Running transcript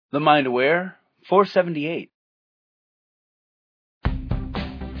The Mind Aware 478.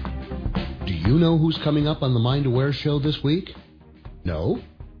 Do you know who's coming up on the Mind Aware show this week? No?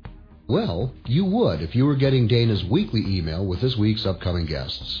 Well, you would if you were getting Dana's weekly email with this week's upcoming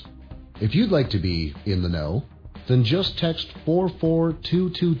guests. If you'd like to be in the know, then just text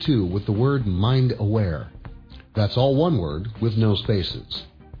 44222 with the word Mind Aware. That's all one word with no spaces.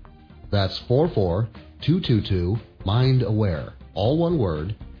 That's 44222 Mind Aware. All one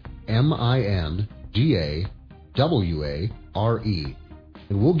word, MINDAWARE.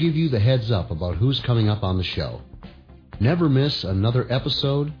 And we'll give you the heads up about who's coming up on the show. Never miss another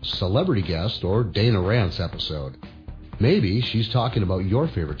episode, celebrity guest, or Dana Rants episode. Maybe she's talking about your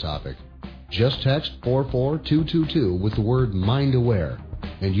favorite topic. Just text 44222 with the word Mind Aware,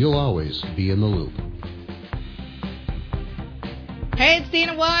 and you'll always be in the loop. Hey, it's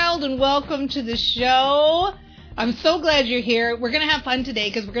Dana Wilde, and welcome to the show. I'm so glad you're here. We're going to have fun today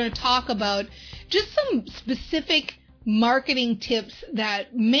because we're going to talk about just some specific marketing tips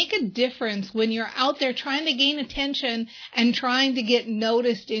that make a difference when you're out there trying to gain attention and trying to get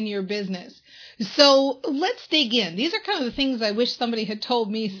noticed in your business. So let's dig in. These are kind of the things I wish somebody had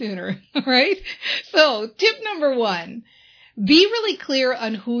told me sooner, right? So tip number 1, be really clear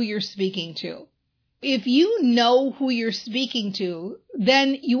on who you're speaking to. If you know who you're speaking to,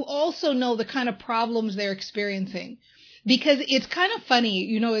 then you also know the kind of problems they're experiencing. Because it's kind of funny,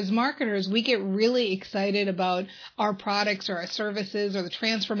 you know, as marketers, we get really excited about our products or our services or the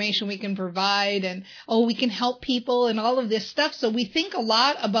transformation we can provide and, we can help people and all of this stuff. So we think a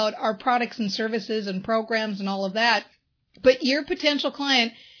lot about our products and services and programs and all of that. But your potential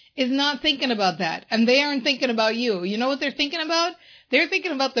client is not thinking about that. And they aren't thinking about you. You know what they're thinking about? They're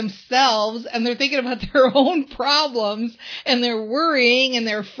thinking about themselves, and they're thinking about their own problems, and they're worrying, and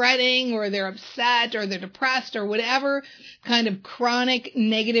they're fretting, or they're upset, or they're depressed, or whatever kind of chronic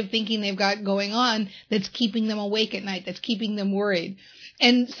negative thinking they've got going on that's keeping them awake at night, that's keeping them worried.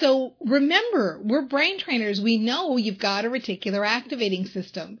 And so remember, we're brain trainers. We know you've got a reticular activating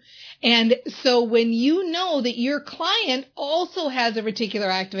system. And so when you know that your client also has a reticular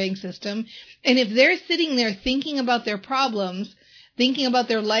activating system, and if they're sitting there thinking about their problems, thinking about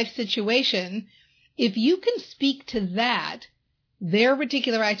their life situation, if you can speak to that, their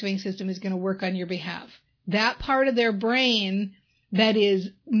reticular activating system is going to work on your behalf. That part of their brain that is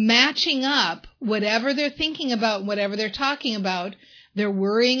matching up whatever they're thinking about, whatever they're talking about, they're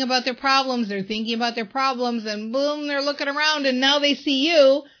worrying about their problems, they're thinking about their problems, and boom, they're looking around, and now they see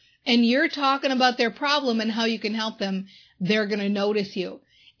you, and you're talking about their problem and how you can help them. They're going to notice you.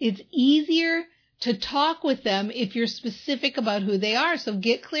 It's easier to talk with them if you're specific about who they are. So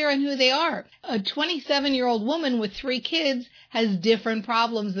get clear on who they are. A 27-year-old woman with 3 kids has different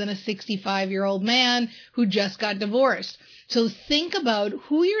problems than a 65-year-old man who just got divorced. So think about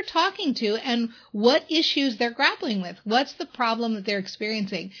who you're talking to and what issues they're grappling with. What's the problem that they're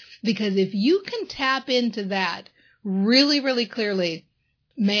experiencing? Because if you can tap into that really, really clearly,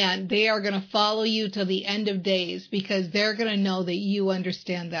 man, they are going to follow you till the end of days because they're going to know that you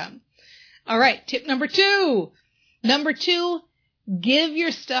understand them. All right, tip number 2. Number 2, give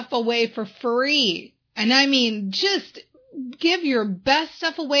your stuff away for free. And I mean, just give your best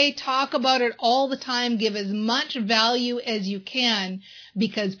stuff away. Talk about it all the time. Give as much value as you can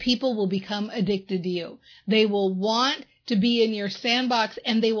because people will become addicted to you. They will want to be in your sandbox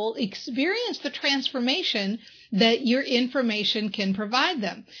and they will experience the transformation that your information can provide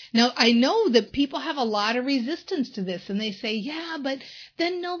them. Now, I know that people have a lot of resistance to this and they say, yeah, but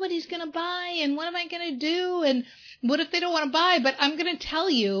then nobody's going to buy and what am I going to do? And what if they don't want to buy? But I'm going to tell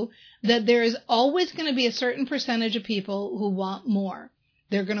you that there is always going to be a certain percentage of people who want more.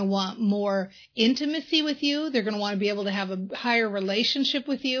 They're going to want more intimacy with you. They're going to want to be able to have a higher relationship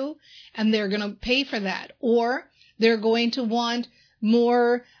with you, and they're going to pay for that. Or they're going to want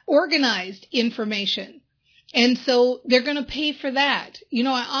more organized information. And so they're going to pay for that. You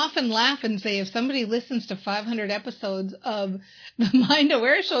know, I often laugh and say if somebody listens to 500 episodes of the Mind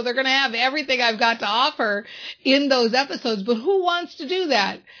Aware Show, they're going to have everything I've got to offer in those episodes. But who wants to do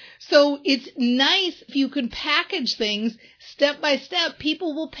that? So it's nice if you can package things step by step.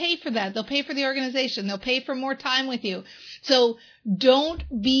 People will pay for that. They'll pay for the organization. They'll pay for more time with you. So don't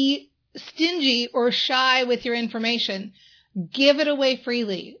be stingy or shy with your information. Give it away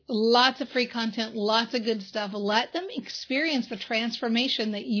freely. Lots of free content, lots of good stuff. Let them experience the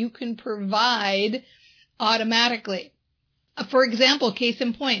transformation that you can provide automatically. For example, case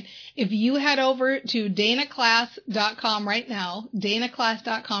in point, if you head over to danaclass.com right now,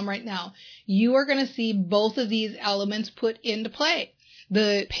 danaclass.com right now, you are going to see both of these elements put into play.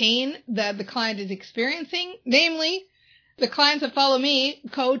 The pain that the client is experiencing, namely the clients that follow me,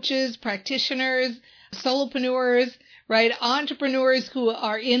 coaches, practitioners, solopreneurs, right? Entrepreneurs who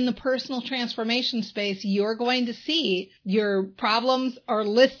are in the personal transformation space, you're going to see your problems are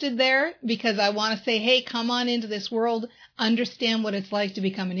listed there because I want to say, hey, come on into this world, understand what it's like to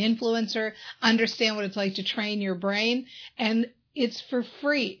become an influencer, understand what it's like to train your brain, and it's for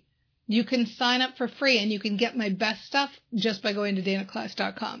free. You can sign up for free and you can get my best stuff just by going to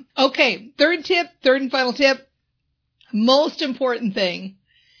danaclass.com. Okay, third and final tip, most important thing.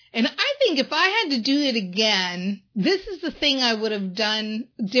 And I think if I had to do it again, this is the thing I would have done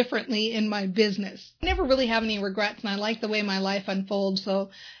differently in my business. I never really have any regrets, and I like the way my life unfolds, so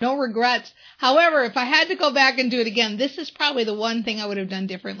no regrets. However, if I had to go back and do it again, this is probably the one thing I would have done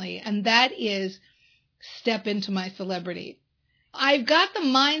differently, and that is step into my celebrity. I've got the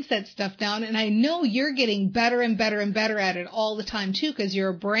mindset stuff down, and I know you're getting better and better and better at it all the time, too, because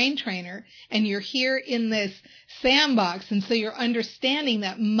you're a brain trainer, and you're here in this sandbox, and so you're understanding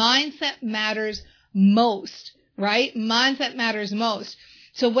that mindset matters most, right? Mindset matters most.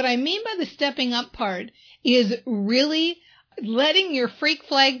 So what I mean by the stepping up part is really letting your freak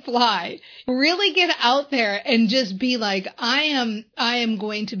flag fly, really get out there and just be like, I am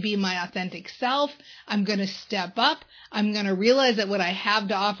going to be my authentic self. I'm going to step up. I'm going to realize that what I have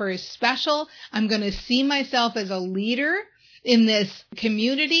to offer is special. I'm going to see myself as a leader in this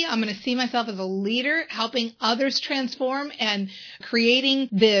community. I'm going to see myself as a leader, helping others transform and creating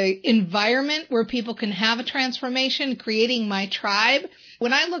the environment where people can have a transformation, creating my tribe.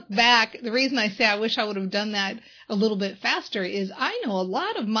 When I look back, the reason I say I wish I would have done that a little bit faster is I know a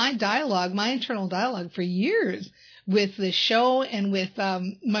lot of my dialogue, my internal dialogue for years with the show and with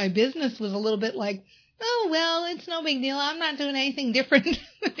my business was a little bit like, oh, well, it's no big deal. I'm not doing anything different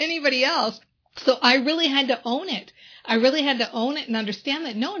than anybody else. So I really had to own it. I really had to own it and understand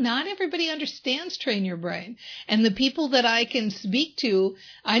that, no, not everybody understands Train Your Brain. And the people that I can speak to,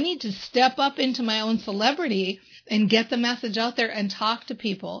 I need to step up into my own celebrity and get the message out there and talk to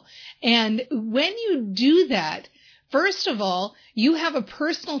people. And when you do that, first of all, you have a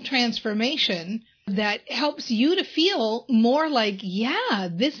personal transformation that helps you to feel more like, yeah,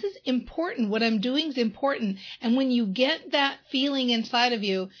 this is important. What I'm doing is important. And when you get that feeling inside of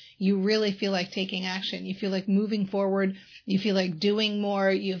you, you really feel like taking action. You feel like moving forward. You feel like doing more.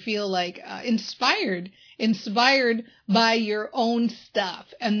 You feel like inspired by your own stuff.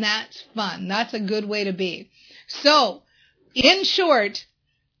 And that's fun. That's a good way to be. So, in short,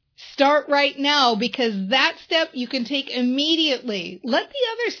 start right now, because that step you can take immediately. Let the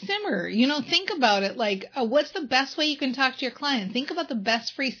others simmer. Think about it like, what's the best way you can talk to your client? Think about the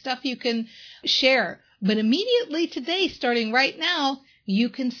best free stuff you can share. But immediately today, starting right now, you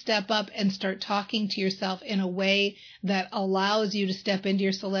can step up and start talking to yourself in a way that allows you to step into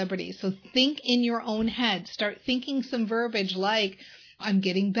your celebrity. So think in your own head. Start thinking some verbiage like, I'm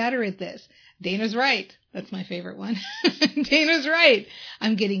getting better at this. Dana's right. That's my favorite one. Dana's right.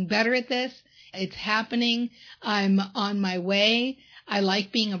 I'm getting better at this. It's happening. I'm on my way. I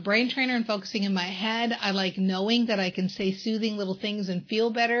like being a brain trainer and focusing in my head. I like knowing that I can say soothing little things and feel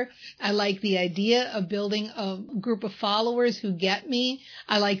better. I like the idea of building a group of followers who get me.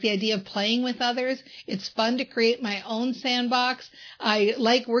 I like the idea of playing with others. It's fun to create my own sandbox. I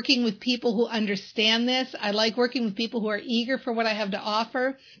like working with people who understand this. I like working with people who are eager for what I have to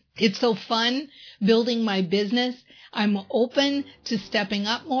offer. It's so fun building my business. I'm open to stepping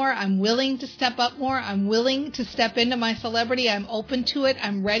up more. I'm willing to step up more. I'm willing to step into my celebrity. I'm open to it.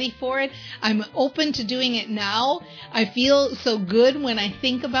 I'm ready for it. I'm open to doing it now. I feel so good when I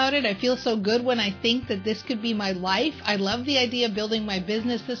think about it. I feel so good when I think that this could be my life. I love the idea of building my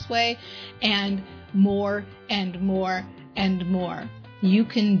business this way, and more and more and more. You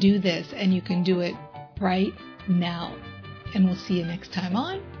can do this, and you can do it right now. And we'll see you next time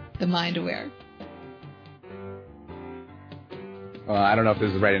on The Mind Aware. I don't know if this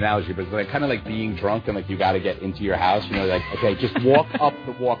is the right analogy, but it's kind of like being drunk and you got to get into your house. Okay, just walk up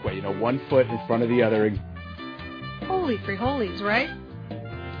the walkway. 1 foot in front of the other. Holy free holies, right?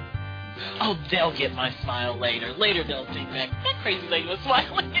 Oh, they'll get my smile later. Later they'll think that crazy lady was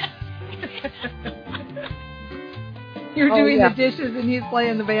smiling. You're doing the dishes and he's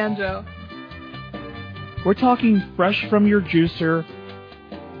playing the banjo. We're talking fresh from your juicer.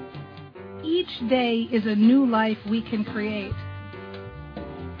 Each day is a new life we can create.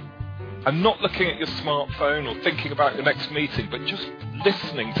 And not looking at your smartphone or thinking about your next meeting, but just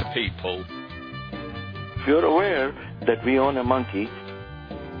listening to people. If you're aware that we own a monkey.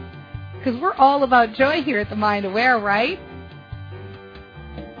 Because we're all about joy here at The Mind Aware, right?